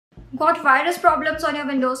Got virus problems on your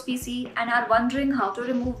Windows PC and are wondering how to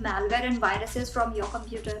remove malware and viruses from your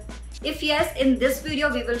computer? If yes, in this video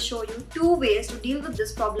we will show you 2 ways to deal with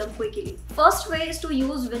this problem quickly. First way is to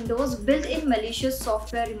use Windows built-in malicious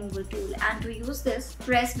software removal tool, and to use this,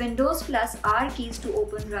 press Windows plus R keys to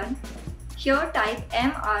open Run. Here type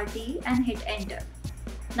MRT and hit enter.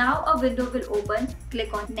 Now a window will open,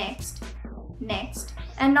 click on Next, Next.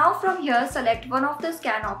 And now from here select one of the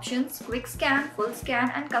scan options, Quick Scan, Full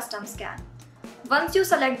Scan and Custom Scan. Once you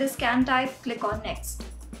select the scan type, click on Next.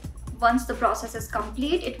 Once the process is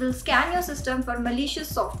complete, it will scan your system for malicious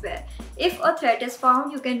software. If a threat is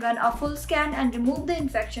found, you can run a full scan and remove the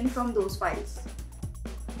infection from those files.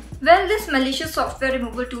 Well, this malicious software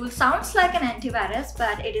removal tool sounds like an antivirus,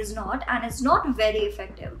 but it is not, and is not very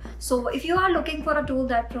effective. So if you are looking for a tool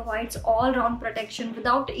that provides all-round protection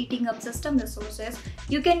without eating up system resources,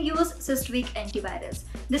 you can use Systweak antivirus.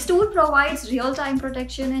 This tool provides real-time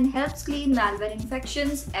protection and helps clean malware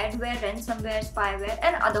infections, adware, ransomware, spyware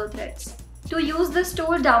and other threats. To use this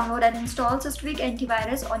tool, download and install Systweak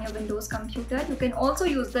antivirus on your Windows computer. You can also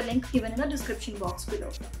use the link given in the description box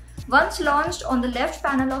below. Once launched, on the left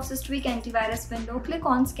panel of Systweak antivirus window, click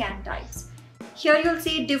on Scan Types. Here you'll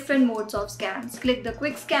see different modes of scans. Click the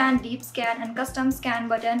Quick Scan, Deep Scan and Custom Scan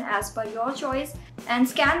button as per your choice and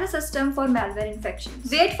scan the system for malware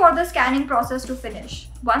infections. Wait for the scanning process to finish.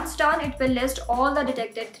 Once done, it will list all the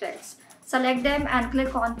detected threats. Select them and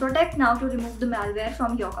click on Protect Now to remove the malware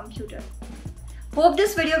from your computer. Hope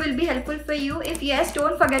this video will be helpful for you. If yes,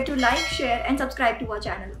 don't forget to like, share and subscribe to our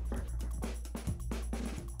channel.